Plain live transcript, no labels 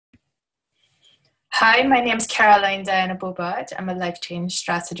Hi, my name's Caroline Diana Bobart. I'm a life change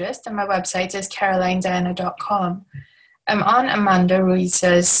strategist, and my website is carolinediana.com. I'm on Amanda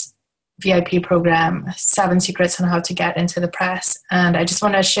Ruiz's VIP program, 7 Secrets on How to Get into the Press. And I just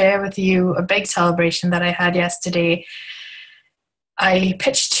want to share with you a big celebration that I had yesterday. I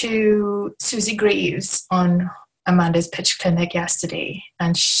pitched to Suzy Greaves on Amanda's pitch clinic yesterday.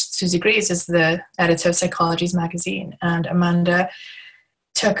 And Suzy Greaves is the editor of Psychologies Magazine. And Amanda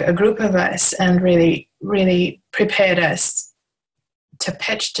took a group of us and really prepared us to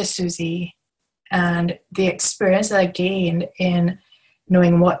pitch to Suzy, and the experience that I gained in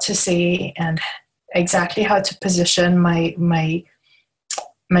knowing what to say and exactly how to position my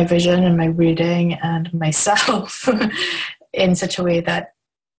vision and my reading and myself in such a way that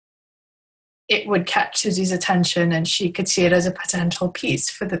it would catch Suzy's attention and she could see it as a potential piece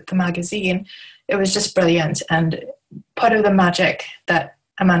for the magazine. It was just brilliant. And part of the magic that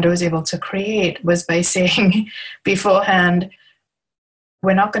Amanda was able to create was by saying beforehand,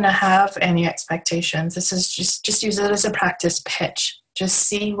 we're not going to have any expectations. This is just use it as a practice pitch. Just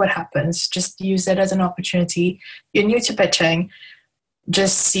see what happens. Just use it as an opportunity. You're new to pitching.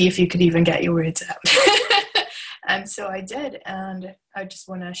 Just see if you could even get your words out. And so I did. And I just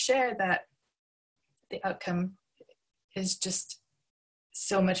want to share that the outcome is just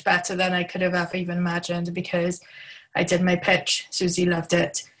so much better than I could have ever even imagined, because I did my pitch. Suzy loved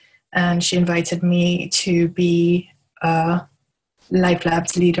it. And she invited me to be a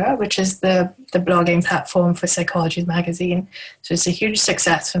LifeLabs leader, which is the blogging platform for Psychologies Magazine. So it's a huge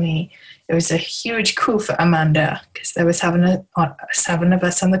success for me. It was a huge coup for Amanda, because there was seven of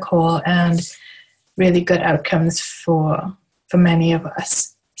us on the call and really good outcomes for many of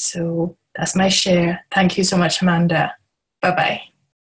us. So that's my share. Thank you so much, Amanda. Bye-bye.